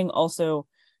trying also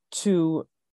to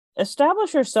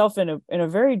establish yourself in a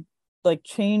very like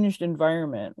changed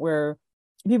environment where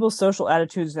people's social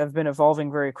attitudes have been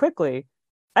evolving very quickly,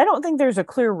 I don't think there's a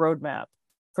clear roadmap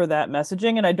for that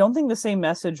messaging. And I don't think the same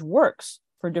message works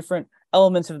for different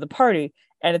elements of the party.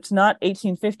 And it's not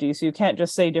 1850, so you can't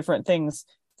just say different things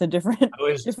to different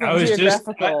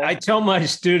geographical. I tell my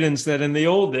students that in the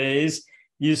old days,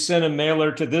 you sent a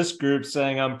mailer to this group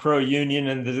saying I'm pro-union,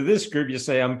 and to this group you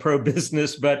say I'm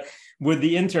pro-business. But with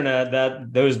the internet,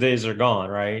 those days are gone,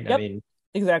 right? Yep,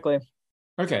 exactly.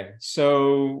 Okay,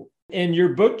 so in your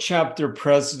book chapter,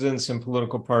 Presidents and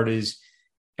Political Parties,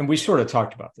 and we sort of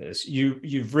talked about this,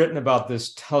 you've written about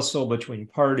this tussle between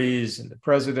parties and the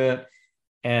president,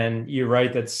 and you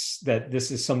write that this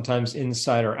is sometimes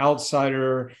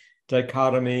insider-outsider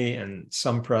dichotomy, and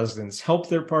some presidents help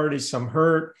their party, some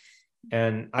hurt.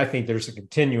 And I think there's a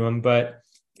continuum, but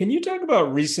can you talk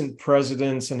about recent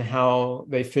presidents and how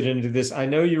they fit into this? I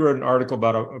know you wrote an article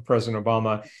about President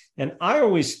Obama, and I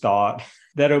always thought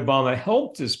that Obama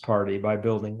helped his party by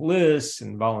building lists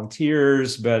and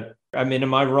volunteers, but I mean,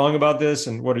 am I wrong about this?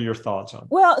 And what are your thoughts on it?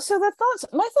 Well, so my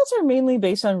thoughts are mainly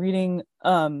based on reading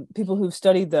people who've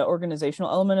studied the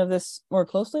organizational element of this more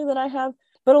closely than I have.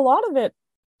 But a lot of it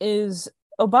is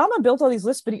Obama built all these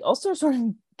lists, but he also sort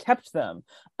of kept them.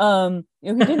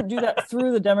 He didn't do that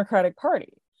through the Democratic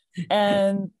Party.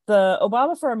 And the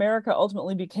Obama for America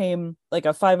ultimately became like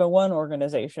a 501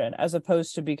 organization as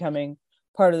opposed to becoming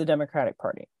part of the Democratic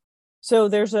Party. So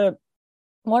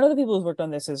one of the people who's worked on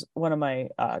this is one of my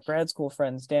grad school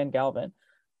friends, Dan Galvin.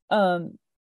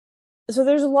 so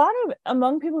there's a lot of,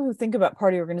 among people who think about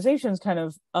party organizations, kind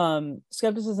of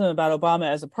skepticism about Obama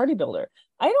as a party builder.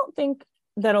 I don't think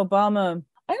Obama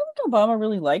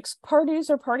really likes parties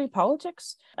or party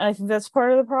politics. And I think that's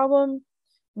part of the problem.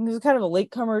 He's kind of a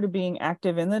latecomer to being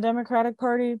active in the Democratic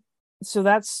Party. So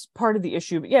that's part of the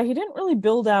issue. But yeah, he didn't really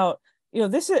build out,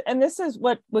 this is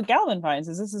what Galvin finds,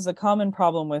 is this is a common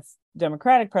problem with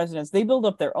Democratic presidents. They build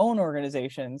up their own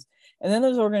organizations, and then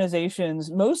those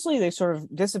organizations, mostly they sort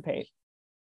of dissipate.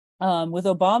 With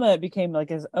Obama, it became like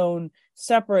his own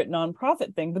separate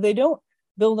nonprofit thing, but they don't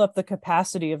build up the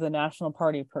capacity of the National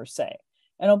Party per se.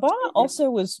 And Obama also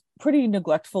was pretty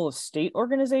neglectful of state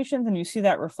organizations, and you see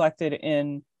that reflected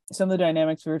in some of the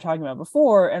dynamics we were talking about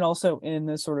before, and also in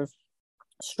the sort of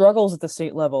struggles at the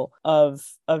state level of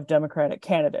Democratic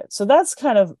candidates. So that's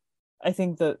kind of, I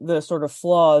think, the sort of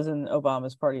flaws in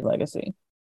Obama's party legacy.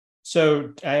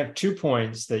 So I have 2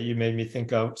 points that you made me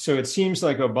think of. So it seems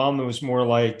like Obama was more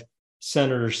like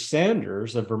Senator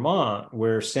Sanders of Vermont,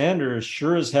 where Sanders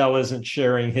sure as hell isn't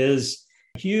sharing his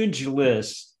huge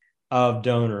list of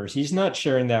donors. He's not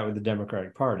sharing that with the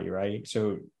Democratic Party, right?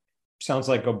 So sounds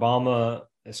like Obama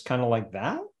is kind of like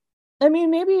that. I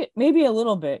mean, maybe a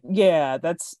little bit. Yeah,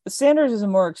 Sanders is a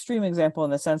more extreme example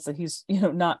in the sense that he's,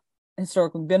 not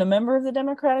historically been a member of the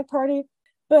Democratic Party.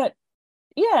 But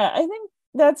yeah, I think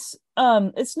that's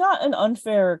it's not an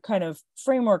unfair kind of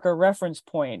framework or reference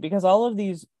point, because all of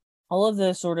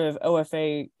the sort of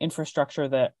OFA infrastructure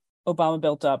that Obama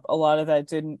built up, a lot of that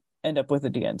didn't end up with the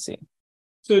DNC.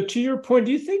 So to your point,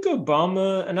 do you think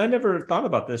Obama, and I never thought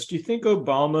about this, do you think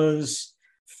Obama's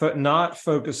not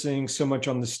focusing so much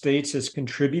on the states has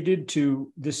contributed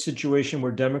to this situation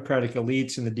where Democratic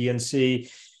elites in the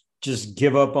DNC just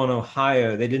give up on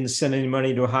Ohio? They didn't send any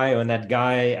money to Ohio. And that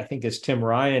guy, I think it's Tim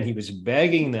Ryan, he was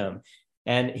begging them.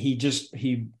 And he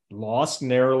lost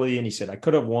narrowly. And he said, I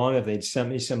could have won if they'd sent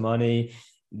me some money.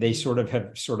 They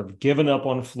have given up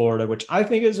on Florida, which I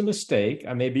think is a mistake.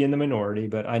 I may be in the minority,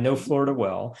 but I know Florida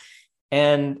well.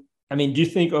 And I mean, do you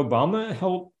think Obama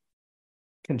helped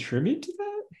contribute to that?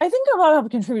 I think Obama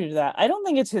contributed to that. I don't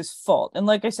think it's his fault. And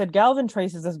like I said, Galvin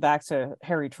traces this back to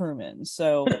Harry Truman.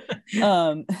 So,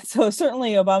 so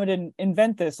certainly Obama didn't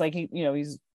invent this. Like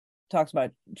he's talks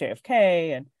about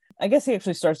JFK, and I guess he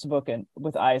actually starts the book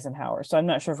with Eisenhower. So I'm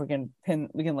not sure if we can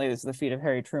lay this at the feet of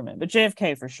Harry Truman, but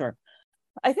JFK for sure.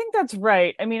 I think that's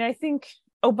right. I mean, I think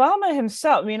Obama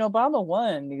himself, Obama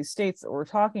won these states that we're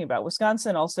talking about.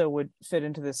 Wisconsin also would fit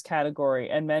into this category.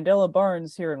 And Mandela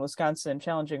Barnes here in Wisconsin,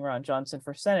 challenging Ron Johnson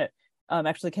for Senate,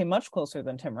 actually came much closer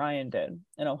than Tim Ryan did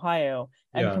in Ohio,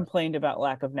 and complained about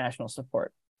lack of national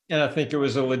support. And I think it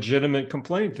was a legitimate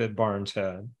complaint that Barnes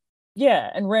had. Yeah,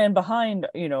 and ran behind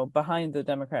the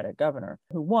Democratic governor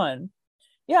who won.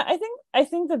 Yeah, I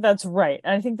think that's right.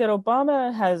 And I think that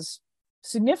Obama has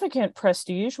significant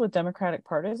prestige with Democratic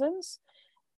partisans.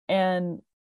 And,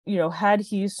 had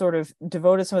he sort of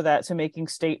devoted some of that to making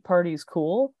state parties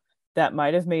cool, that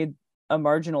might have made a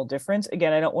marginal difference.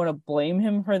 Again, I don't want to blame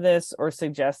him for this or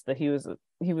suggest that he was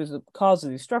the cause of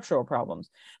these structural problems,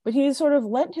 but he sort of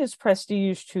lent his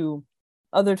prestige to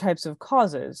other types of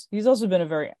causes. He's also been a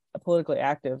very politically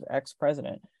active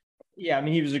ex-president. Yeah, I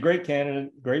mean, he was a great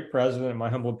candidate, great president, in my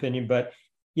humble opinion. But,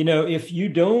 if you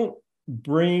don't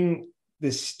bring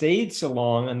the states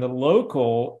along and the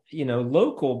local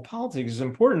politics is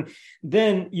important,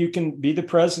 then you can be the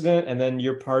president and then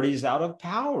your party's out of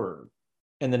power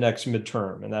in the next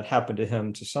midterm. And that happened to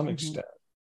him to some extent.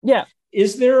 Yeah.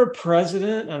 Is there a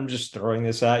president? I'm just throwing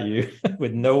this at you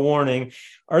with no warning.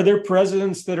 Are there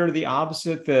presidents that are the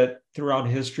opposite, that throughout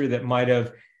history that might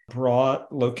have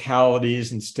brought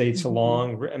localities and states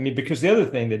along? I mean, because the other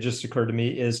thing that just occurred to me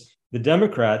is the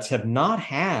Democrats have not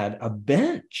had a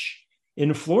bench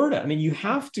in Florida. I mean, you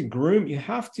have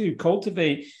to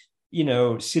cultivate,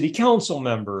 city council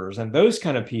members and those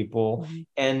kind of people.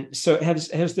 And so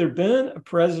has there been a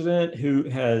president who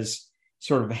has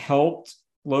sort of helped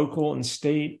local and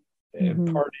state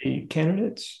party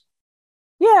candidates?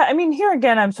 Yeah, I mean, here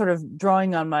again, I'm sort of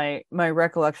drawing on my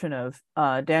recollection of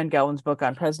Dan Galvin's book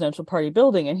on presidential party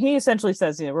building. And he essentially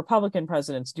says, Republican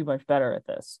presidents do much better at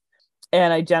this,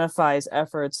 and identifies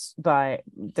efforts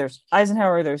there's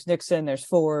Eisenhower, there's Nixon, there's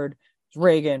Ford, there's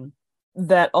Reagan,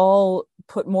 that all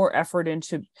put more effort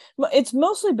into, it's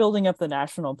mostly building up the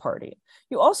national party.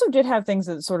 You also did have things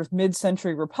that sort of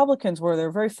mid-century Republicans where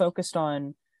they're very focused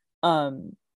on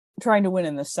trying to win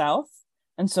in the South.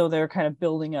 And so they're kind of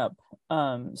building up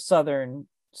Southern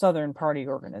party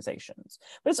organizations.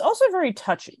 But it's also very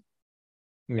touchy.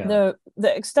 Yeah.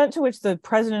 The extent to which the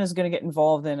president is going to get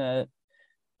involved in a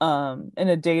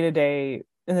day-to-day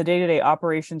in the day-to-day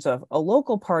operations of a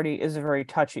local party is a very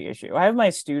touchy issue. I have my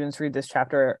students read this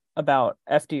chapter about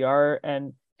FDR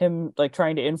and him like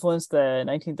trying to influence the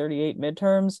 1938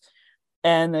 midterms,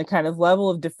 and the kind of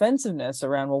level of defensiveness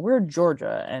around, well, we're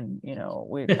Georgia, and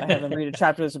I have them read a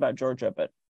chapter that's about Georgia, but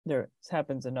this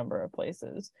happens a number of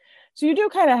places. So you do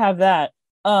kind of have that.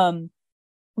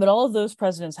 But all of those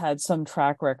presidents had some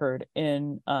track record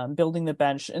in building the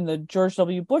bench. In the George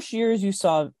W. Bush years, you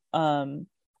saw a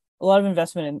lot of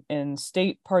investment in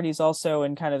state parties also,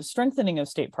 and kind of strengthening of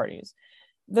state parties.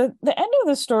 The end of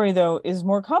the story, though, is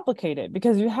more complicated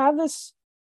because you have this,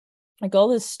 like, all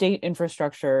this state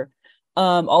infrastructure,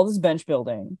 all this bench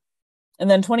building. And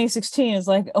then 2016 is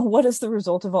like, oh, what is the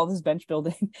result of all this bench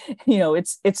building?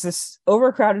 It's this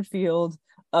overcrowded field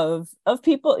of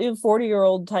people,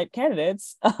 40-year-old type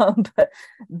candidates.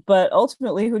 But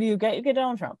ultimately, who do you get? You get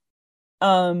Donald Trump.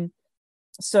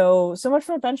 So much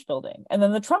for bench building. And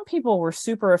then the Trump people were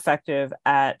super effective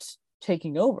at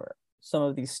taking over some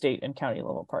of these state and county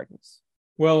level parties.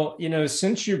 Well,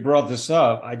 since you brought this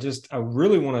up, I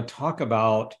really want to talk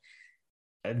about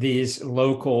these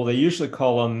local, they usually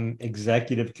call them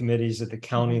executive committees at the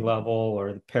county level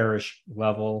or the parish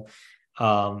level.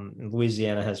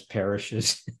 Louisiana has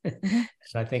parishes. And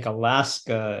I think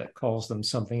Alaska calls them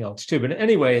something else too. But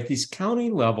anyway, at these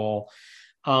county level,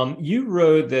 you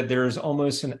wrote that there's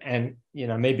almost I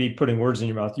may be putting words in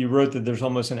your mouth. You wrote that there's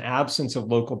almost an absence of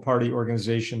local party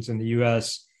organizations in the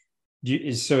U.S.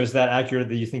 So is that accurate,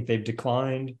 that you think they've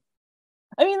declined?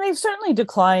 I mean, they've certainly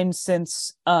declined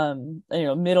since the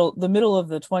middle of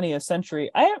the 20th century.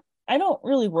 I don't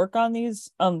really work on these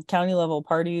county level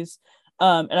parties,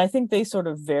 and I think they sort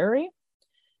of vary.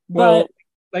 Well,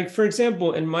 like for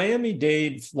example, in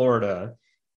Miami-Dade, Florida,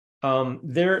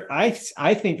 I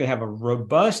think they have a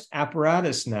robust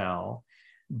apparatus now,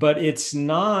 but it's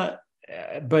not.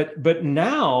 But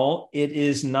now it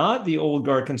is not the old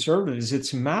guard conservatives;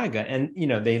 it's Maga, and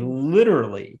they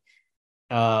literally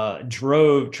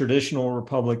drove traditional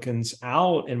Republicans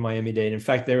out in Miami-Dade. In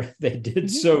fact, they did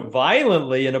so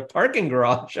violently in a parking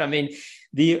garage. I mean,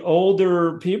 the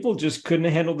older people just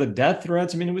couldn't handle the death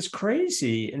threats. I mean, it was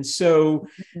crazy. And so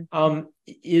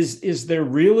is there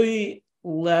really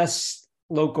less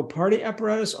local party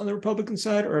apparatus on the Republican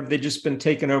side, or have they just been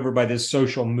taken over by this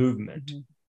social movement?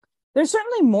 There's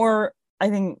certainly more, I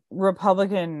think,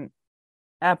 Republican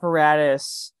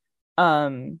apparatus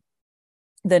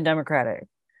than Democratic.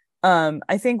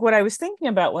 I think what I was thinking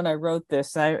about when I wrote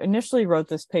this, I initially wrote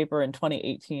this paper in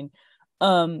 2018,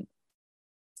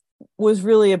 was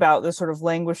really about the sort of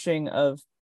languishing of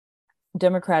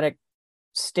Democratic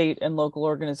state and local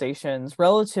organizations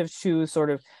relative to sort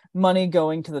of money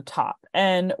going to the top.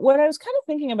 And what I was kind of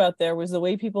thinking about there was the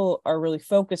way people are really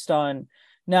focused on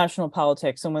national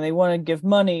politics. And when they want to give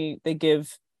money, they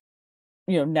give,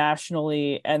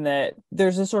 nationally, and that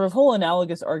there's a sort of whole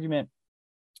analogous argument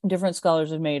different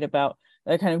scholars have made about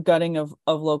the kind of gutting of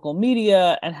local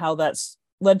media and how that's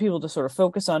led people to sort of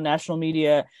focus on national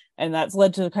media. And that's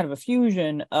led to kind of a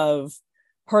fusion of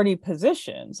party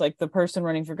positions, like the person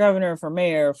running for governor, for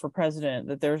mayor, for president,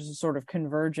 that there's a sort of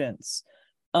convergence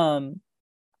in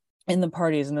the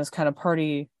parties and this kind of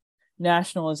party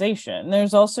nationalization. And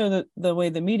there's also the way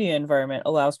the media environment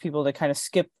allows people to kind of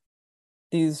skip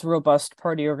these robust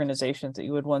party organizations that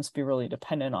you would once be really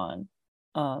dependent on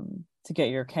to get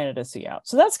your candidacy out.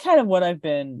 So that's kind of what I've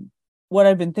been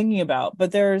thinking about.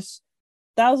 But there's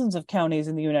thousands of counties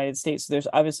in the United States. So there's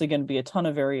obviously going to be a ton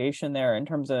of variation there in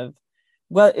terms of,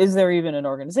 well, is there even an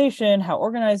organization? How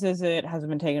organized is it? Has it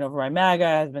been taken over by Maga?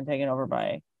 Has it been taken over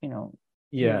by,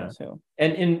 Yeah.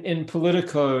 And in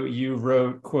Politico, you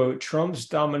wrote, quote, Trump's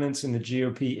dominance in the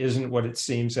GOP isn't what it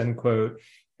seems, end quote.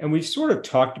 And we've sort of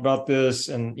talked about this,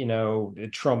 and,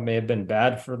 Trump may have been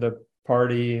bad for the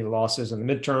party, losses in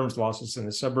the midterms, losses in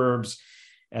the suburbs,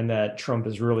 and that Trump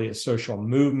is really a social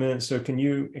movement. So can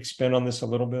you expand on this a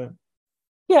little bit?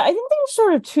 Yeah, I think there's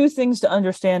sort of two things to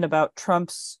understand about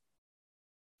Trump's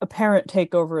apparent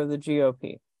takeover of the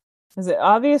GOP. Because it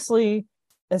obviously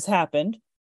has happened,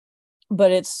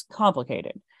 but it's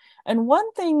complicated. And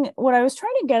one thing, what I was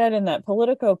trying to get at in that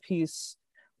Politico piece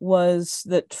was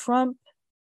that Trump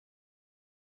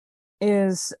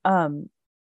is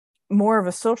more of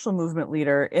a social movement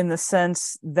leader in the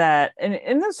sense that, and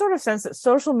in the sort of sense that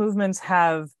social movements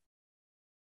have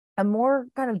a more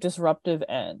kind of disruptive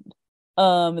end.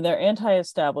 They're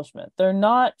anti-establishment. They're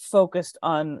not focused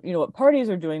on, what parties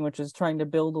are doing, which is trying to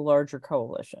build a larger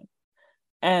coalition.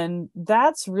 And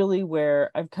that's really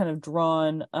where I've kind of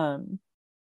drawn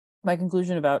my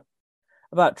conclusion about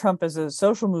about Trump as a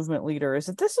social movement leader is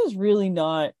that this is really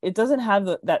not, it doesn't have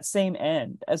that same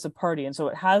end as a party. And so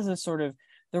it has this sort of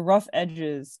the rough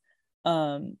edges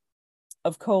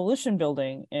of coalition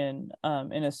building in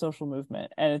a social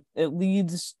movement. And it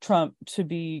leads Trump to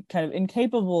be kind of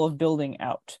incapable of building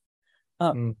out.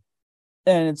 And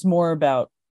it's more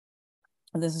about,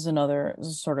 this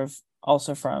is sort of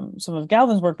also from some of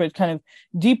Galvin's work, but kind of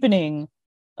deepening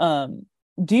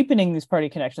these party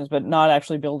connections, but not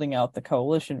actually building out the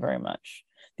coalition very much.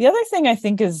 The other thing I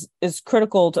think is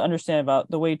critical to understand about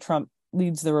the way Trump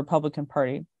leads the Republican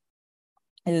Party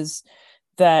is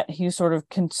that he sort of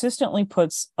consistently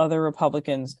puts other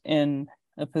Republicans in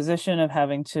a position of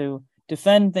having to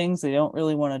defend things they don't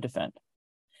really want to defend.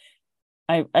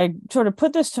 I sort of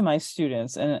put this to my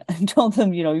students and told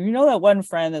them, you know that one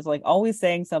friend that's like always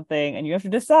saying something and you have to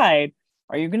decide,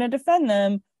 are you going to defend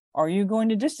them? Are you going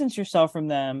to distance yourself from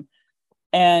them?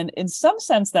 And in some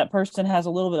sense, that person has a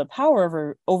little bit of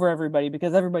power over everybody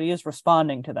because everybody is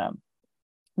responding to them.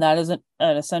 That is an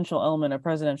essential element of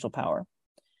presidential power.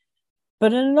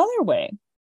 But in another way,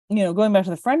 going back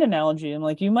to the friend analogy, I'm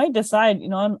like, you might decide,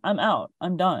 I'm out,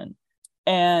 I'm done.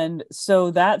 And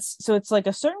so it's like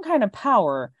a certain kind of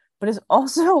power, but it's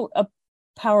also a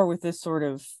power with this sort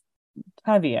of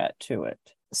caveat to it.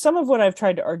 Some of what I've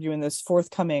tried to argue in this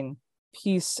forthcoming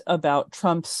piece about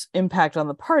Trump's impact on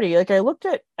the party, like I looked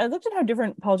at how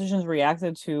different politicians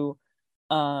reacted to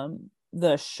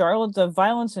the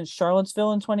violence in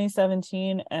Charlottesville in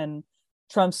 2017 and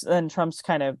Trump's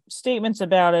kind of statements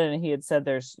about it. And he had said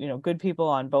there's, good people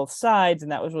on both sides,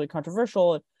 and that was really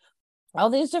controversial. All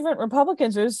these different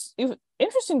Republicans, it was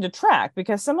interesting to track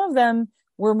because some of them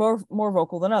were more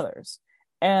vocal than others.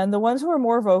 And the ones who were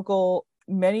more vocal,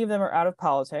 many of them are out of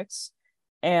politics.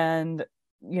 And,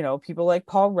 people like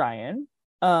Paul Ryan,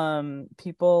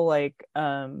 people like,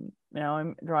 I'm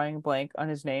drawing a blank on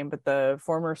his name, but the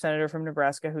former senator from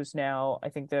Nebraska, who's now, I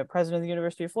think, the president of the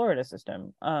University of Florida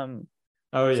system.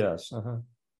 Oh, yes. Uh-huh.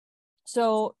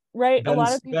 So, right, a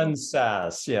lot of people... Ben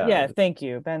Sasse, yeah. Yeah, thank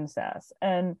you, Ben Sasse.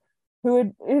 And who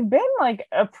had been like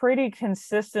a pretty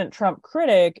consistent Trump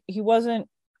critic,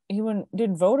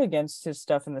 didn't vote against his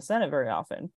stuff in the Senate very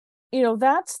often.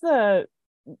 That's the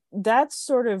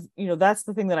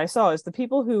thing that I saw is the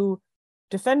people who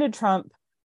defended Trump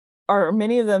are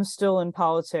many of them still in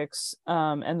politics,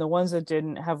 and the ones that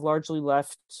didn't have largely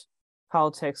left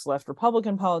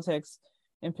Republican politics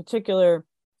in particular.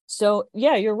 So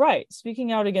yeah, you're right.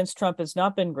 Speaking out against Trump has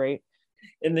not been great.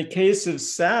 In the case of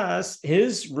Sasse,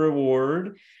 his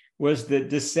reward was that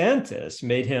DeSantis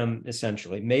made him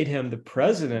the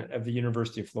president of the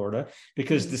University of Florida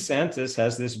because DeSantis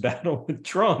has this battle with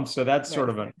Trump. So that's sort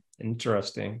of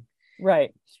interesting.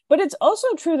 Right. But it's also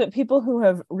true that people who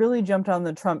have really jumped on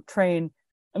the Trump train,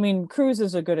 I mean, Cruz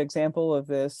is a good example of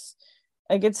this.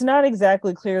 Like, it's not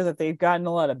exactly clear that they've gotten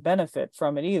a lot of benefit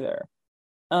from it either.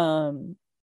 And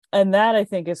that, I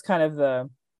think, is kind of the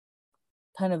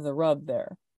rub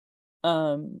there.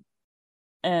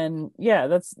 And yeah,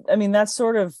 that's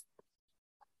sort of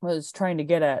what I was trying to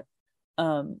get at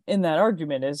in that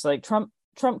argument is like Trump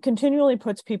continually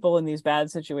puts people in these bad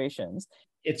situations.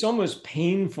 It's almost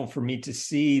painful for me to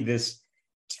see this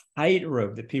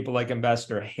tightrope that people like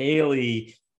Ambassador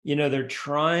Haley, they're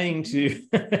trying to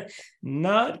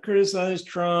not criticize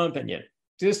Trump and yet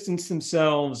distance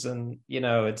themselves. And,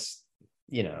 it's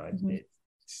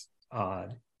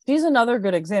odd. She's another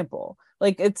good example.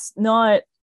 Like it's not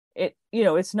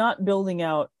building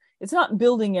out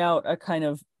a kind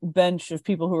of bench of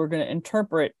people who are going to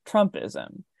interpret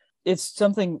Trumpism. It's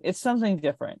something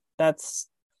different. That's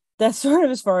sort of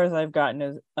as far as I've gotten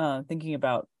as thinking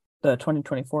about the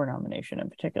 2024 nomination in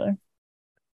particular.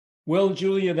 Well,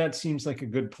 Julia, that seems like a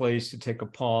good place to take a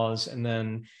pause. And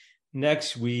then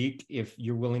next week, if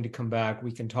you're willing to come back,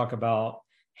 we can talk about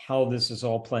how this is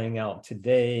all playing out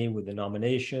today with the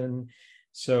nomination.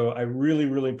 So I really,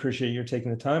 really appreciate your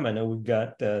taking the time. I know we've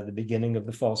got the beginning of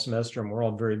the fall semester and we're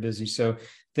all very busy. So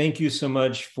thank you so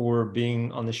much for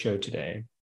being on the show today.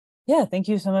 Yeah, thank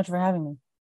you so much for having me.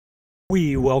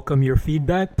 We welcome your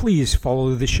feedback. Please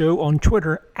follow the show on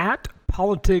Twitter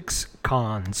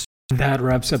 @PoliticsCons. That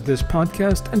wraps up this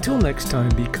podcast. Until next time,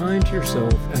 be kind to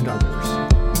yourself and others.